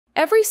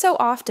Every so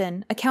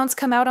often, accounts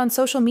come out on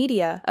social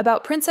media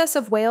about Princess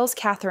of Wales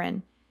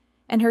Catherine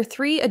and her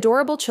 3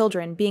 adorable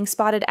children being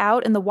spotted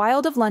out in the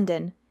wild of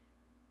London,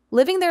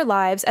 living their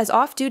lives as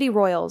off-duty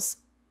royals.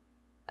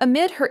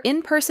 Amid her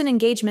in-person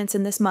engagements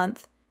in this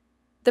month,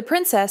 the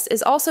princess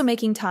is also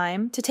making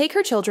time to take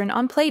her children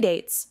on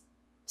playdates.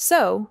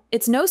 So,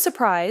 it's no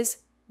surprise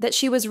that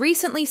she was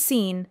recently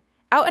seen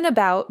out and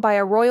about by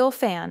a royal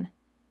fan,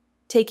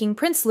 taking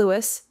Prince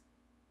Louis,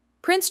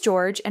 Prince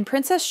George, and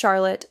Princess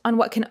Charlotte on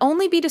what can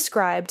only be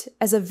described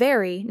as a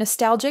very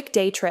nostalgic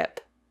day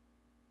trip.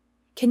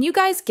 Can you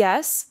guys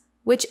guess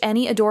which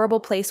any adorable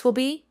place will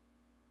be?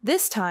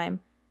 This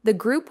time, the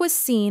group was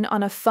seen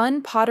on a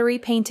fun pottery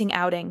painting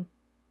outing.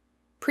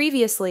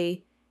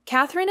 Previously,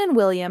 Catherine and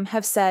William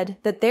have said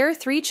that their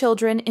 3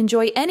 children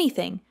enjoy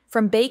anything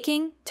from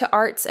baking to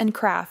arts and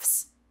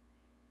crafts.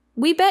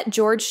 We bet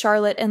George,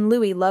 Charlotte, and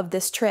Louis love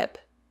this trip.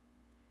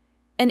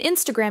 An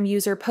Instagram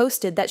user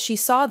posted that she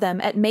saw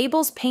them at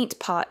Mable's Paint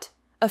Pot,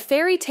 a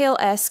fairy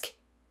tale-esque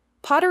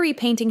pottery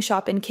painting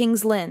shop in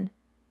King's Lynn,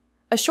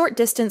 a short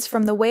distance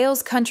from the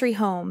Wales country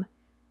home,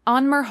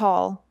 Onmer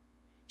Hall.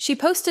 She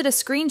posted a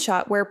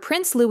screenshot where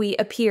Prince Louis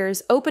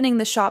appears opening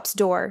the shop's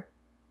door.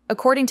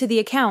 According to the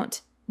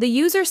account, the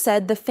user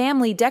said the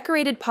family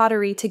decorated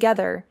pottery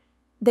together.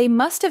 They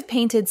must have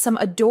painted some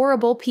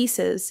adorable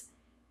pieces.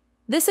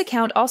 This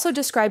account also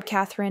described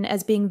Catherine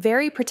as being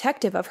very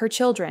protective of her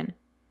children.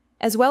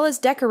 As well as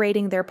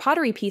decorating their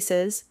pottery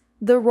pieces,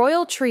 the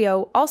royal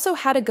trio also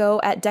had a go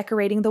at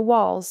decorating the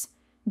walls,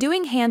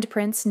 doing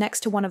handprints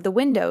next to one of the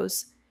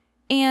windows,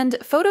 and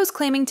photos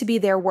claiming to be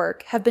their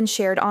work have been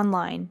shared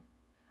online.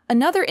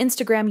 Another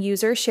Instagram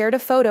user shared a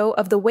photo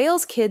of the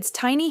Wales kids'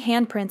 tiny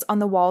handprints on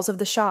the walls of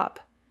the shop.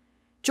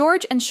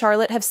 George and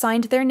Charlotte have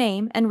signed their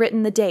name and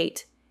written the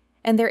date,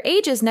 and their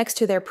ages next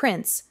to their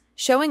prints,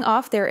 showing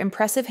off their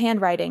impressive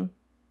handwriting.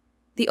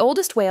 The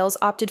oldest Wales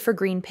opted for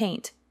green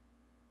paint,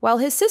 while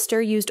his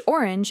sister used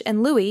orange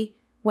and Louis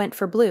went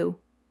for blue.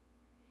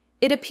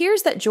 It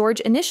appears that George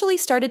initially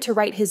started to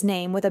write his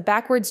name with a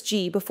backwards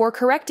G before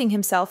correcting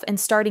himself and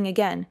starting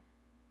again.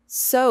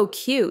 So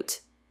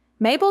cute!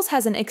 Mabel's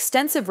has an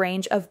extensive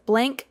range of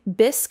blank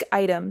bisque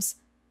items,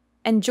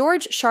 and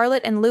George,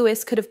 Charlotte, and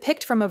Louis could have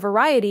picked from a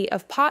variety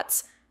of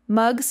pots,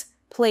 mugs,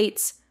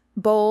 plates,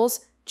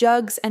 bowls,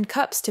 jugs, and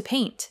cups to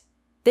paint.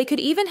 They could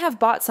even have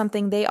bought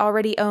something they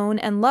already own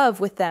and love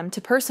with them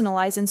to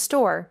personalize in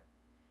store.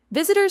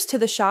 Visitors to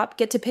the shop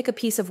get to pick a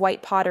piece of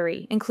white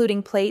pottery,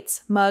 including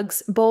plates,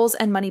 mugs, bowls,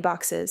 and money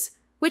boxes,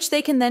 which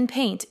they can then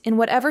paint in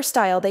whatever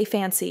style they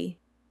fancy.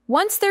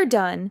 Once they're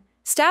done,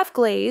 staff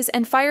glaze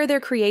and fire their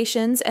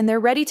creations, and they're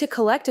ready to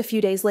collect a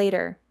few days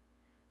later.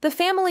 The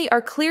family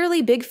are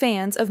clearly big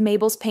fans of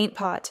Mabel's Paint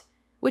Pot,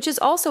 which is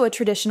also a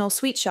traditional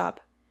sweet shop.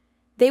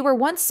 They were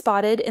once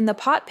spotted in the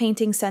Pot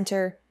Painting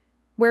Center,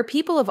 where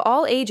people of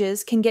all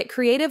ages can get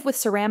creative with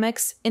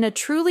ceramics in a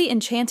truly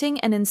enchanting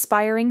and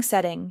inspiring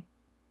setting.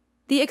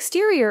 The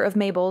exterior of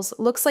Mabel's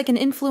looks like an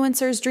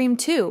influencer's dream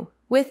too,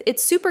 with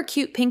its super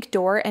cute pink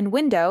door and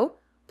window,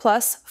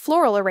 plus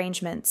floral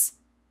arrangements.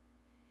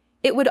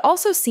 It would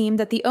also seem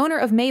that the owner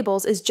of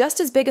Mabel's is just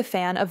as big a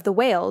fan of the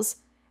Wales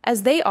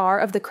as they are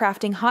of the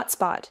crafting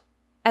hotspot,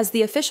 as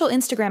the official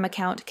Instagram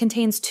account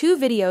contains 2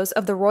 videos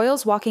of the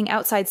royals walking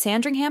outside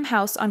Sandringham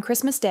House on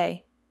Christmas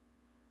Day.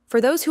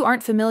 For those who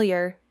aren't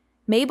familiar,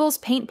 Mabel's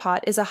Paint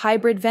Pot is a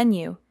hybrid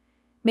venue,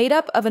 made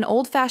up of an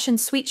old-fashioned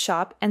sweet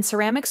shop and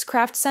ceramics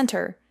craft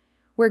center,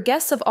 where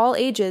guests of all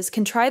ages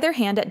can try their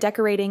hand at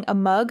decorating a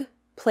mug,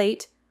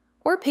 plate,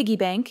 or piggy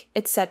bank,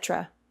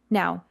 etc.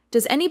 Now,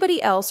 does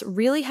anybody else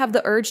really have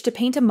the urge to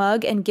paint a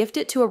mug and gift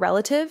it to a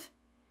relative?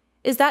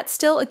 Is that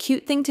still a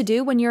cute thing to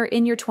do when you're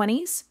in your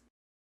 20s?